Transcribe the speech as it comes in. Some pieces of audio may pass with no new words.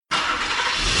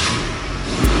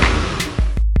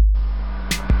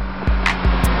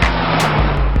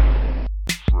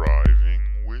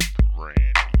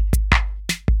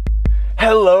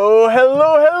Hello,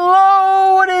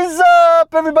 what is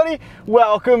up, everybody?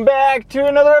 Welcome back to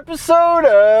another episode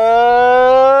of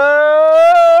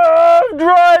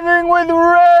Driving with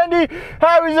Randy.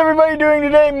 How is everybody doing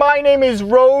today? My name is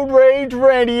Road Rage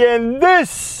Randy, and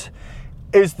this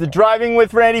is the Driving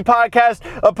with Randy podcast,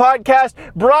 a podcast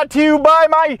brought to you by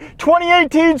my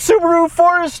 2018 Subaru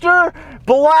Forester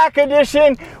Black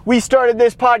Edition. We started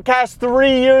this podcast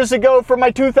 3 years ago for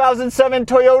my 2007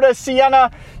 Toyota Sienna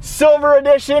Silver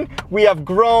Edition. We have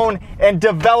grown and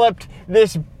developed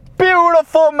this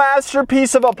beautiful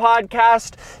masterpiece of a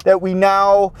podcast that we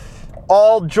now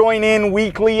all join in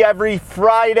weekly every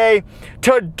Friday.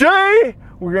 Today,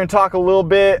 we're going to talk a little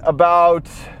bit about...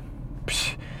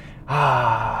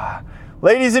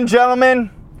 ladies and gentlemen,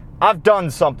 I've done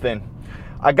something.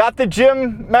 I got the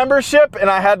gym membership and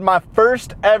I had my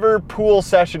first ever pool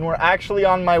session. We're actually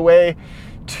on my way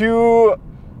to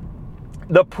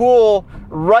the pool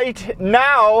right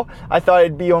now. I thought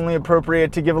it'd be only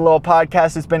appropriate to give a little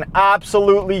podcast. It's been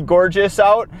absolutely gorgeous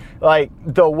out. Like,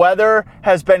 the weather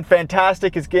has been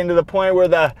fantastic. It's getting to the point where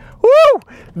the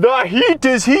heat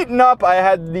is heating up.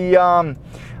 I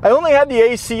only had the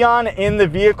AC on in the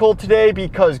vehicle today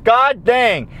because, god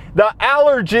dang, the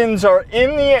allergens are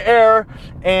in the air.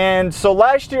 And so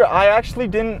last year I actually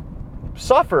didn't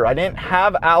suffer. I didn't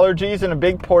have allergies, and a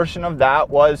big portion of that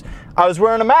was I was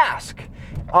wearing a mask.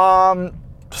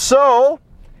 So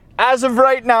as of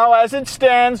right now, as it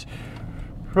stands,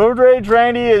 Road Rage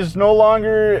Randy is no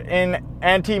longer an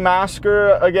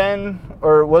anti-masker again.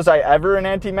 Or was I ever an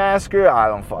anti-masker? I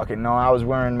don't fucking know. I was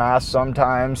wearing masks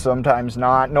sometimes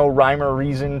not. No rhyme or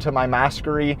reason to my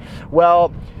maskery.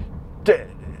 Well,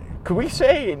 could we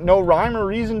say no rhyme or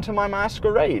reason to my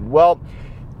masquerade? Well,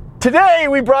 today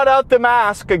we brought out the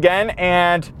mask again,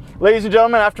 and ladies and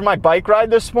gentlemen, after my bike ride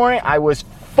this morning, I was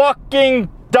fucking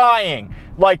dying.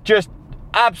 Like, just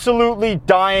absolutely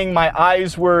dying. My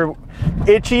eyes were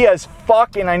itchy as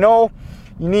fuck, and I know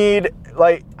you need...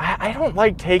 Like, I don't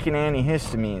like taking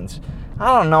antihistamines. I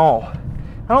don't know.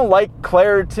 I don't like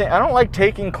Claritin. I don't like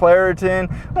taking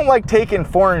Claritin. I don't like taking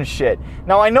foreign shit.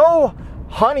 Now, I know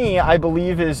honey, I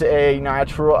believe, is a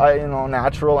natural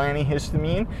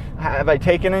antihistamine. Have I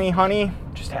taken any honey?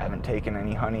 Just haven't taken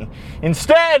any honey.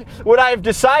 Instead, what I've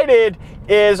decided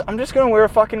is I'm just going to wear a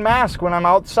fucking mask when I'm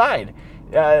outside.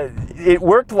 It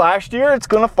worked last year. It's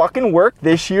going to fucking work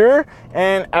this year.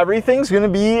 And everything's going to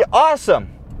be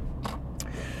awesome.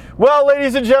 Well,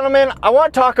 ladies and gentlemen, I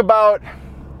want to talk about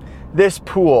this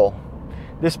pool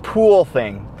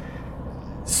thing,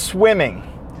 swimming.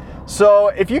 So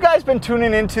if you guys been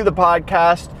tuning into the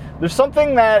podcast, there's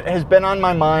something that has been on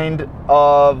my mind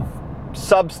of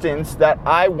substance that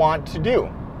I want to do.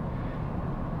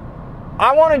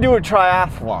 I want to do a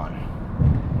triathlon.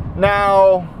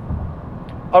 Now,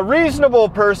 a reasonable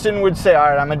person would say, all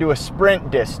right, I'm going to do a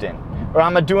sprint distance, or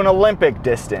I'm going to do an Olympic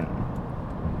distance.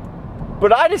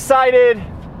 But I decided,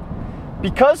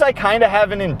 because I kind of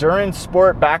have an endurance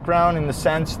sport background in the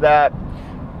sense that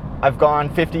I've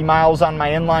gone 50 miles on my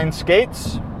inline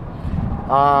skates.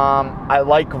 I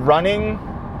like running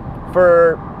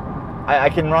I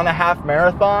can run a half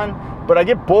marathon, but I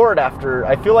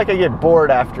feel like I get bored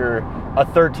after a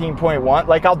 13.1.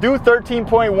 Like, I'll do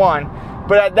 13.1,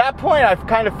 but at that point I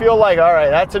kind of feel like, all right,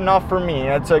 that's enough for me.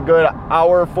 That's a good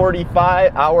hour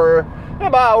 45.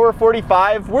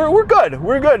 We're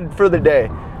good for the day.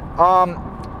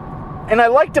 And I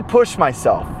like to push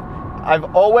myself.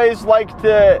 I've always liked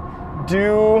to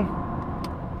do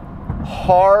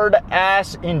hard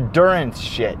ass endurance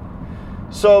shit.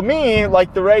 So me,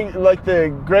 like the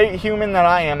great human that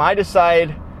I am, I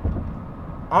decide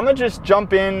I'm gonna just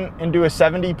jump in and do a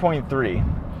 70.3,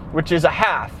 which is a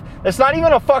half. It's not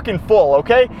even a fucking full,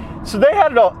 okay? So they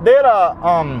had a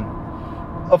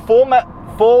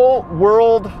full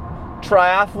world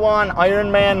triathlon.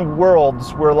 Ironman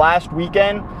Worlds were last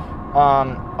weekend.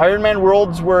 Ironman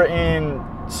Worlds were in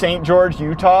St. George,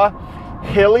 Utah.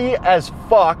 Hilly as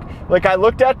fuck. Like, I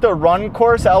looked at the run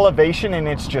course elevation and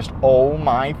it's just, oh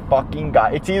my fucking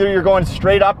god. It's either you're going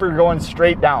straight up or you're going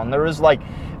straight down. There is like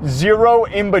zero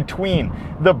in between.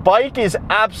 The bike is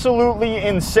absolutely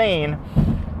insane.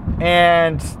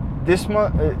 And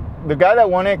the guy that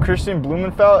won it, Christian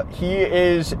Blumenfeld, he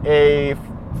is a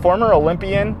former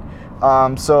Olympian.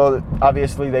 So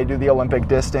obviously they do the Olympic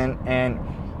distance, and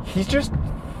he's just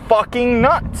fucking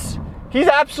nuts. He's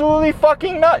absolutely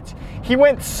fucking nuts. He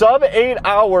went sub 8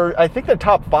 hours. I think the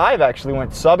top 5 actually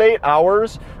went sub 8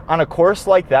 hours on a course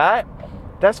like that.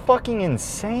 That's fucking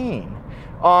insane.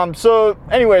 So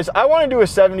anyways, I want to do a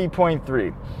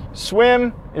 70.3.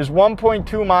 Swim is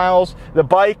 1.2 miles, the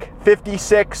bike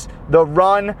 56, the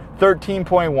run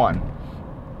 13.1.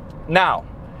 Now,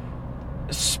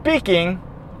 speaking,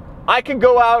 I could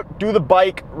go out, do the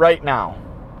bike right now.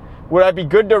 Would I be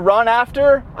good to run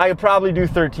after? I could probably do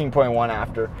 13.1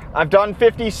 after. I've done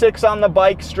 56 on the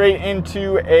bike straight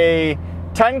into a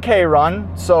 10K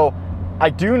run, so I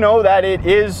do know that it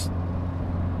is,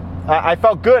 I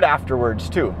felt good afterwards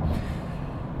too.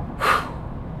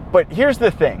 But here's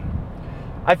the thing.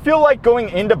 I feel like going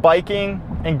into biking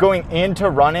and going into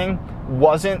running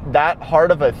wasn't that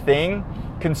hard of a thing,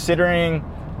 considering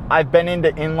I've been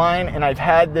into inline and I've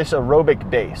had this aerobic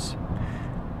base.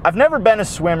 I've never been a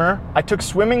swimmer. I took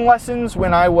swimming lessons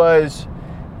when I was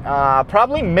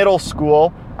probably middle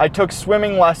school. I took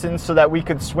swimming lessons so that we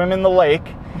could swim in the lake.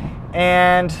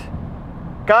 And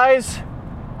guys,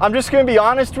 I'm just gonna be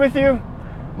honest with you.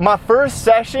 My first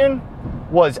session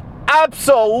was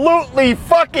absolutely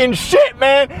fucking shit,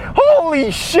 man. Holy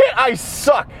shit, I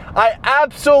suck. I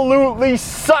absolutely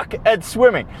suck at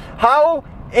swimming. How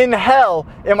in hell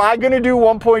am I gonna do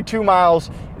 1.2 miles?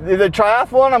 The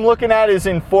triathlon I'm looking at is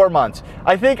in 4 months.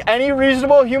 I think any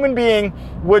reasonable human being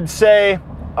would say,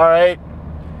 all right,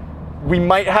 we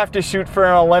might have to shoot for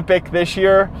an Olympic this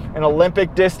year, an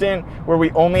Olympic distant where we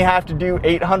only have to do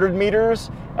 800 meters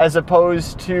as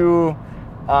opposed to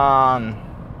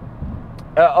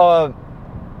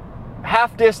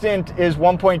half distant is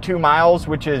 1.2 miles,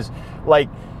 which is like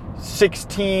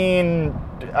 16,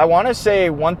 I want to say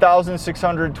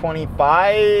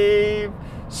 1,625,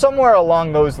 somewhere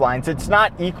along those lines. It's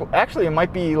not equal. Actually, it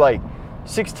might be like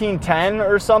 1610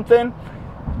 or something.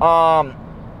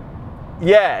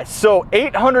 Yeah, so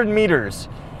 800 meters.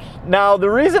 Now, the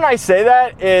reason I say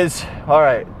that is, all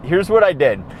right, here's what I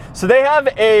did. So they have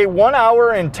a 1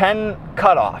 hour and 10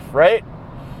 cutoff, right?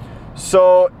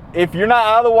 So if you're not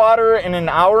out of the water in an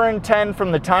hour and 10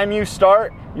 from the time you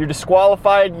start, you're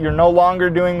disqualified. You're no longer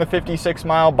doing the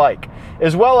 56-mile bike.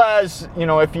 As well as, you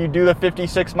know, if you do the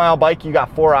 56-mile bike, you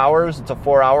got 4 hours. It's a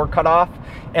 4-hour cutoff.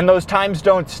 And those times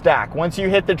don't stack. Once you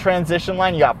hit the transition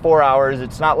line, you got 4 hours.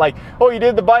 It's not like, oh, you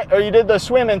did the bike or you did the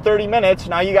swim in 30 minutes.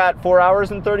 Now you got 4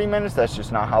 hours and 30 minutes. That's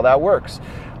just not how that works.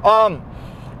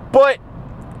 But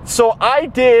so I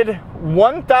did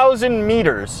 1,000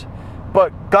 meters,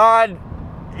 but God,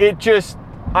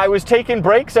 I was taking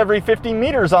breaks every 50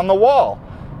 meters on the wall.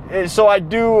 So I'd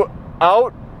do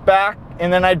out, back,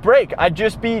 and then I'd break. I'd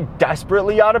just be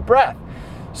desperately out of breath.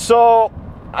 So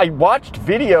I watched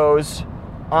videos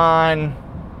on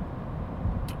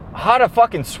how to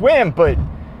fucking swim, but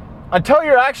until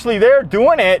you're actually there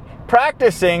doing it,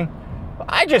 practicing,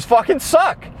 I just fucking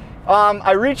suck.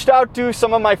 I reached out to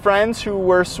some of my friends who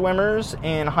were swimmers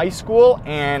in high school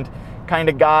and kind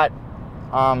of got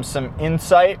some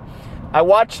insight. I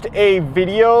watched a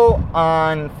video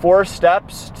on 4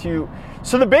 steps to,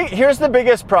 here's the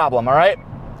biggest problem, all right?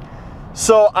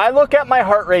 So I look at my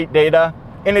heart rate data,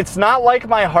 and it's not like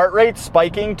my heart rate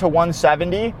spiking to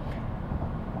 170.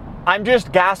 I'm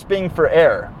just gasping for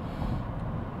air.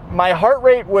 My heart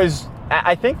rate was,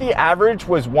 I think the average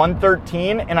was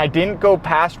 113, and I didn't go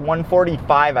past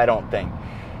 145, I don't think.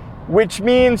 Which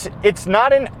means it's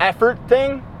not an effort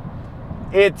thing,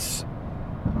 it's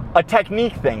a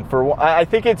technique thing. I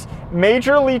think it's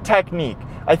majorly technique.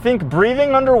 I think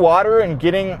breathing underwater and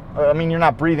you're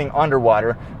not breathing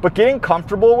underwater, but getting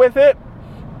comfortable with it,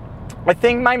 I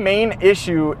think my main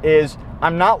issue is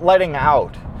I'm not letting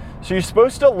out. So you're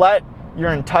supposed to let your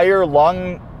entire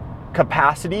lung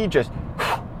capacity just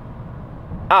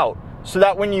out so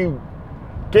that when you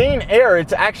gain air,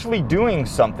 it's actually doing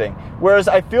something. Whereas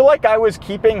I feel like I was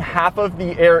keeping half of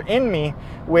the air in me,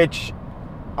 which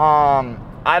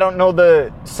I don't know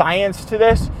the science to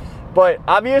this, but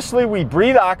obviously we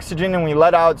breathe oxygen and we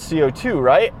let out CO2,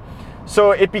 right? So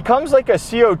it becomes like a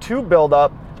CO2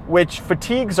 buildup, which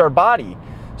fatigues our body.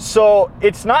 So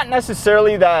it's not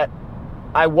necessarily that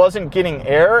I wasn't getting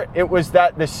air, it was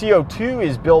that the CO2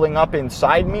 is building up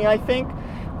inside me, I think.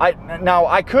 Now,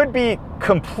 I could be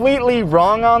completely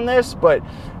wrong on this, but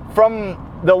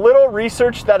from the little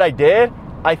research that I did,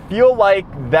 I feel like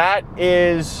that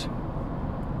is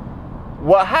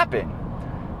what happened.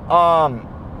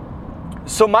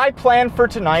 So my plan for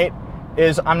tonight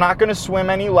is I'm not going to swim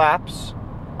any laps.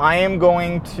 I am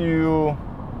going to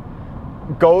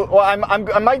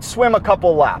I might swim a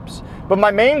couple laps, but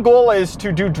my main goal is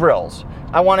to do drills.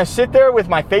 I want to sit there with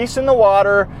my face in the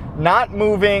water, not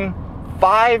moving,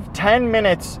 5-10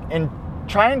 minutes and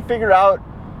try and figure out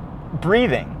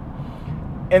breathing.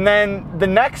 And then the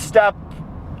next step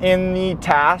in the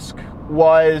task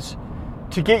was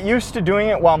to get used to doing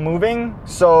it while moving.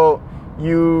 So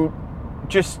you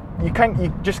just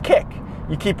kick.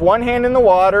 You keep one hand in the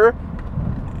water,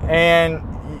 and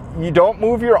you don't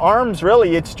move your arms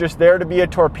really. It's just there to be a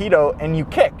torpedo, and you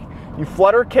kick. You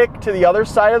flutter kick to the other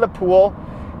side of the pool,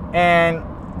 and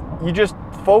you just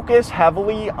focus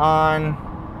heavily on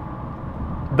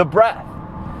the breath.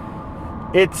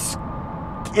 It's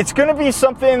going to be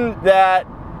something that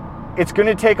it's going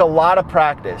to take a lot of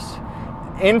practice.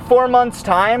 In 4 months'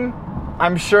 time,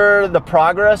 I'm sure the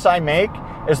progress I make,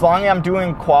 as long as I'm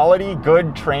doing quality,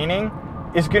 good training,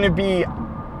 is going to be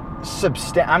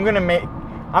substantial. I'm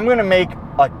going to make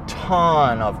a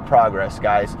ton of progress,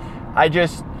 guys. I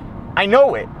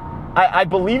know it. I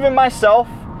believe in myself,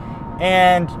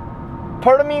 and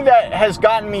part of me that has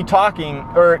gotten me talking,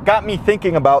 or got me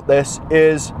thinking about this,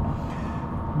 is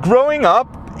growing up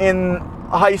in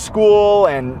high school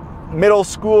and middle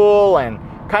school, and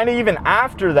kind of even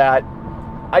after that,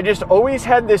 I just always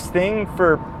had this thing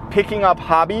for picking up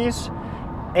hobbies,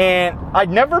 and I'd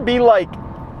never be like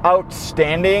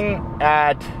outstanding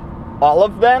at all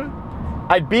of them.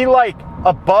 I'd be like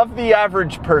above the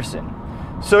average person.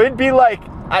 So it'd be like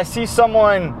I see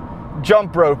someone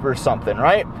jump rope or something,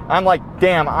 right? I'm like,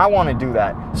 damn, I want to do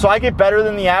that. So I get better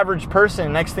than the average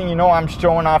person. Next thing you know, I'm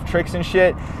showing off tricks and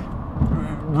shit.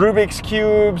 Rubik's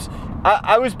Cubes.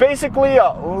 I was basically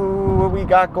what we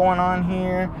got going on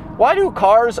here? Why do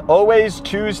cars always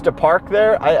choose to park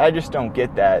there? I just don't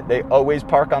get that. They always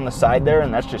park on the side there,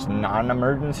 and that's just not an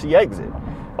emergency exit.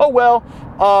 Oh well.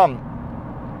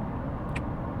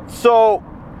 So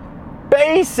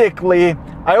basically,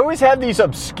 I always had these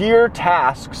obscure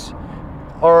tasks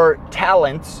or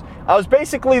talents. I was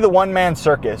basically the one-man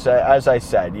circus, as I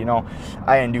said. You know,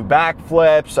 I can do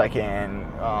backflips. I can.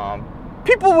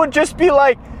 People would just be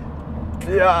like,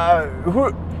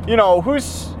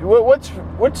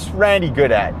 what's Randy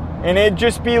good at? And it'd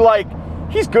just be like,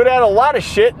 he's good at a lot of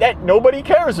shit that nobody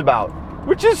cares about,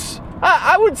 which is,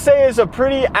 I would say, is a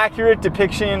pretty accurate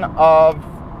depiction of.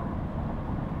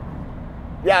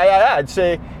 Yeah. I'd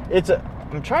say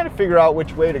I'm trying to figure out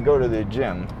which way to go to the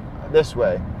gym. This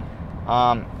way.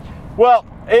 Well,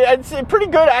 it's a pretty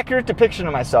good, accurate depiction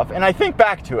of myself, and I think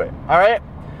back to it. All right.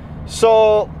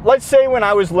 So let's say when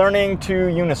I was learning to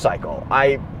unicycle,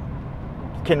 I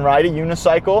can ride a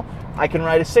unicycle. I can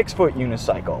ride a 6-foot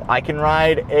unicycle. I can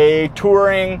ride a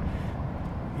touring,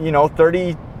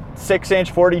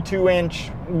 36-inch,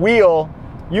 42-inch wheel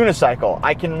unicycle.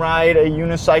 I can ride a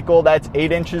unicycle that's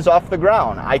 8 inches off the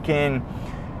ground. I can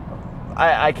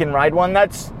ride one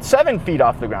that's 7 feet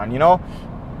off the ground,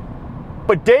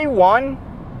 But day one,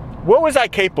 what was I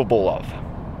capable of?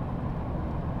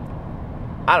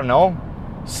 I don't know.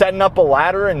 Setting up a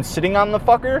ladder and sitting on the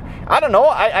fucker? I don't know.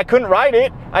 I couldn't ride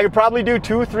it. I could probably do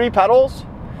 2-3 pedals.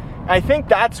 I think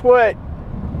that's what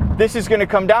this is going to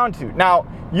come down to. Now,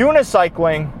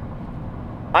 unicycling,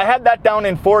 I had that down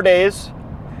in 4 days.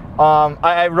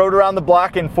 I rode around the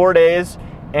block in 4 days,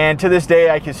 and to this day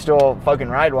I can still fucking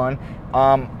ride one.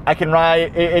 I can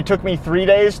ride. It took me 3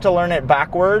 days to learn it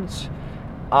backwards.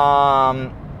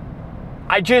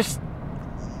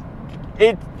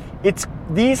 It's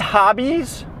these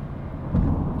hobbies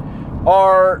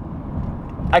are,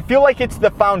 I feel like it's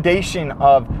the foundation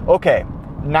of, okay,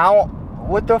 now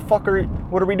what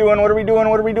are we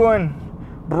doing?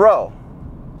 Bro,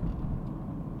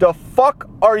 the fuck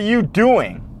are you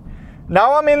doing?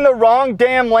 Now I'm in the wrong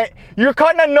damn lane. You're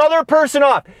cutting another person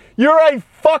off. You're a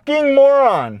fucking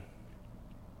moron.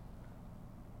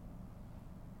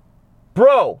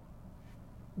 Bro,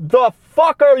 the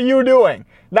fuck are you doing?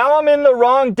 Now I'm in the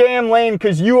wrong damn lane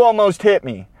because you almost hit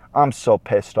me. I'm so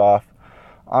pissed off.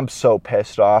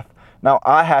 Now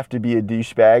I have to be a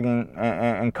douchebag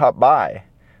and cut by.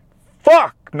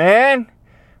 Fuck, man.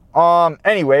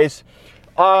 Anyways,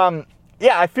 yeah,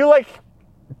 I feel like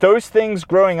those things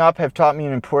growing up have taught me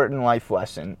an important life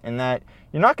lesson, in that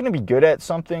you're not going to be good at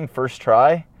something first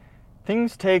try.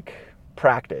 Things take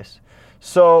practice.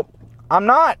 So I'm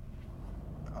not.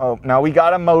 Oh, now we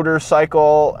got a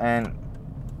motorcycle, and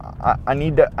I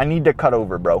need to cut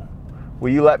over, bro. Will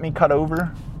you let me cut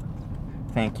over?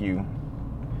 Thank you,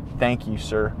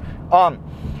 sir.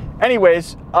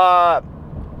 Anyways, what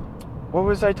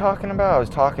was I talking about? I was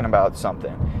talking about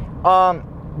something.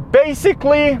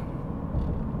 Basically,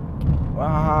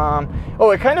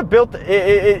 it kind of built.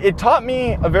 It taught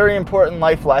me a very important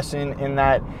life lesson, in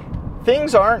that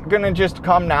things aren't going to just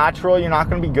come natural. You're not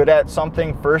going to be good at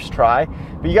something first try,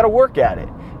 but you got to work at it.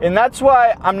 And that's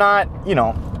why I'm not,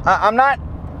 I'm not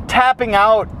tapping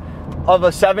out of a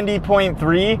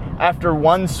 70.3 after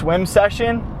one swim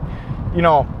session.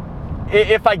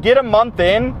 If I get a month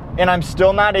in and I'm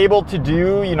still not able to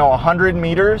do, 100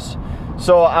 meters,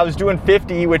 So I was doing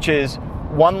 50, which is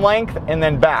one length and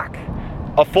then back,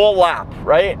 a full lap,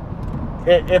 right?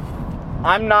 If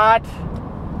I'm not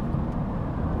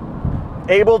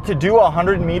able to do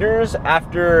 100 meters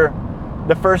after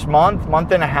the first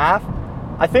month and a half,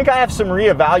 I think I have some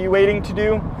reevaluating to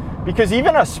do, because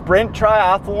even a sprint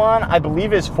triathlon, I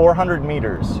believe, is 400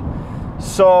 meters.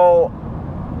 So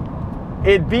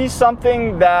it'd be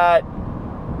something that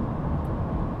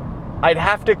I'd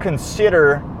have to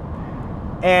consider,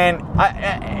 and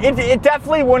it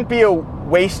definitely wouldn't be a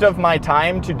waste of my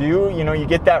time to do. You know, you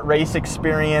get that race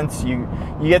experience, you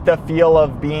get the feel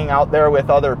of being out there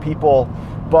with other people,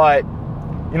 but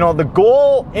you know, the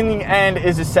goal in the end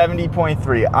is a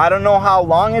 70.3. I don't know how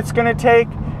long it's going to take.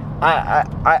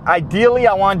 Ideally,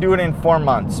 I want to do it in 4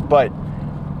 months, but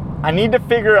I need to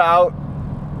figure out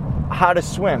how to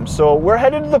swim. So we're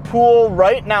headed to the pool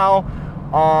right now.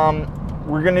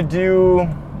 We're going to do,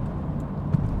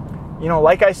 you know,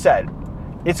 like I said,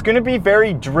 it's going to be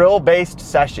very drill-based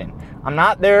session. I'm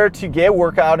not there to get a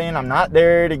workout in. I'm not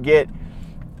there to get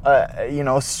you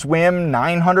know, swim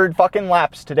 900 fucking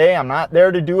laps today. I'm not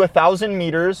there to do 1,000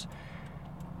 meters.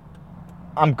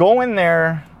 I'm going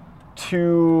there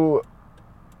to,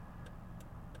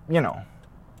 you know,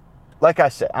 like I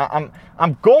said, I'm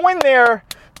going there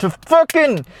to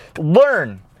fucking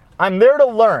learn. I'm there to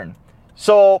learn.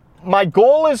 So my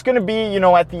goal is going to be, you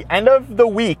know, at the end of the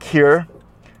week here,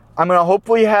 I'm going to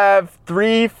hopefully have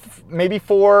 3, maybe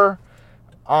 4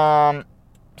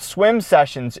 swim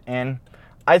sessions in.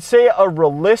 I'd say a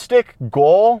realistic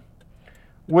goal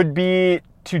would be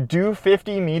to do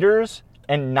 50 meters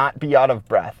and not be out of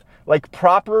breath. Like,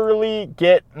 properly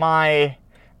get my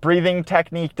breathing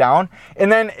technique down.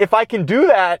 And then if I can do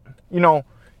that, you know,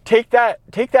 take that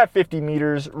 50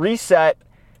 meters, reset,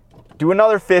 do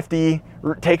another 50,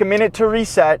 take a minute to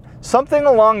reset, something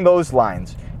along those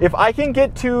lines. If I can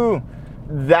get to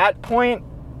that point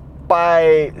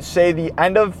by, say, the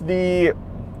end of the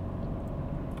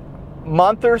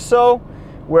month or so,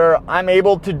 where I'm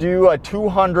able to do a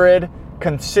 200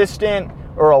 consistent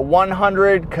or a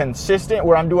 100 consistent,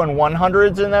 where I'm doing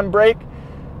 100s and then break,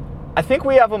 I think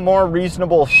we have a more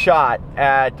reasonable shot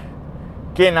at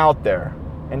getting out there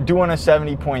and doing a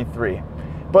 70.3.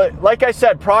 But like I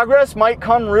said, progress might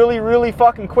come really, really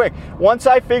fucking quick. Once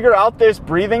I figure out this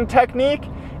breathing technique,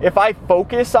 if I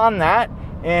focus on that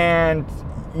and,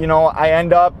 you know, I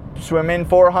end up swimming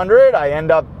 400, I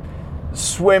end up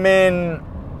swimming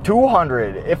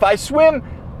 200. If I swim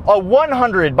a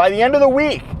 100 by the end of the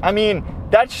week, I mean,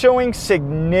 that's showing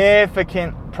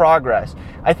significant progress.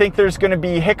 I think there's going to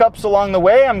be hiccups along the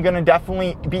way. I'm going to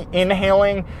definitely be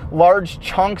inhaling large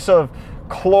chunks of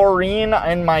chlorine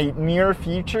in my near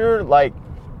future, like,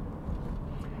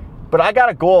 but I got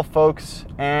a goal, folks,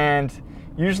 and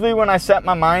usually when I set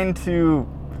my mind to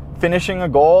finishing a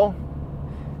goal,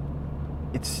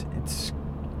 it's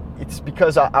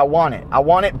because I want it. I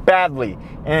want it badly,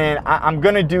 and I'm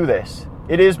gonna do this.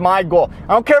 It is my goal.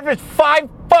 I don't care if it's 5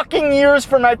 fucking years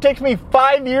from now. It takes me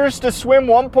 5 years to swim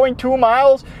 1.2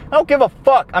 miles. I don't give a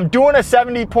fuck. I'm doing a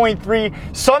 70.3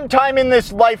 sometime in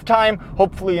this lifetime,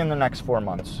 hopefully in the next 4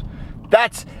 months.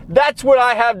 That's what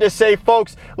I have to say,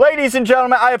 folks. Ladies and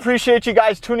gentlemen, I appreciate you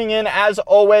guys tuning in as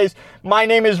always. My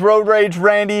name is Road Rage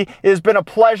Randy. It has been a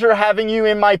pleasure having you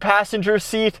in my passenger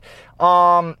seat.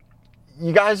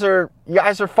 You guys are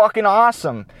fucking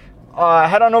awesome.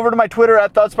 Head on over to my Twitter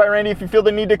at Thoughts by Randy if you feel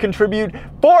the need to contribute.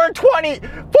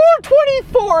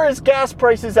 $4.24 is gas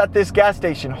prices at this gas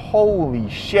station. Holy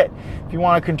shit. If you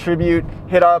want to contribute,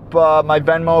 hit up my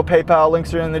Venmo, PayPal,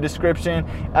 links are in the description.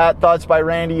 At Thoughts by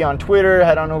Randy on Twitter.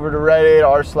 Head on over to Reddit,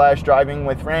 r/Driving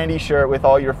with Randy. Share it with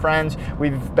all your friends.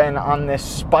 We've been on this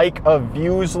spike of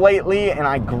views lately, and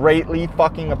I greatly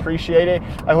fucking appreciate it.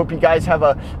 I hope you guys have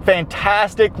a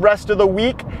fantastic rest of the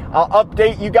week. I'll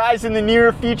update you guys in the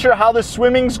near future how the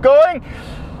swimming's going.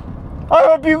 I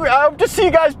hope to see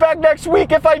you guys back next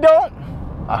week. If I don't,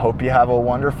 I hope you have a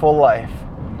wonderful life.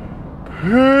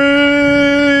 Peace.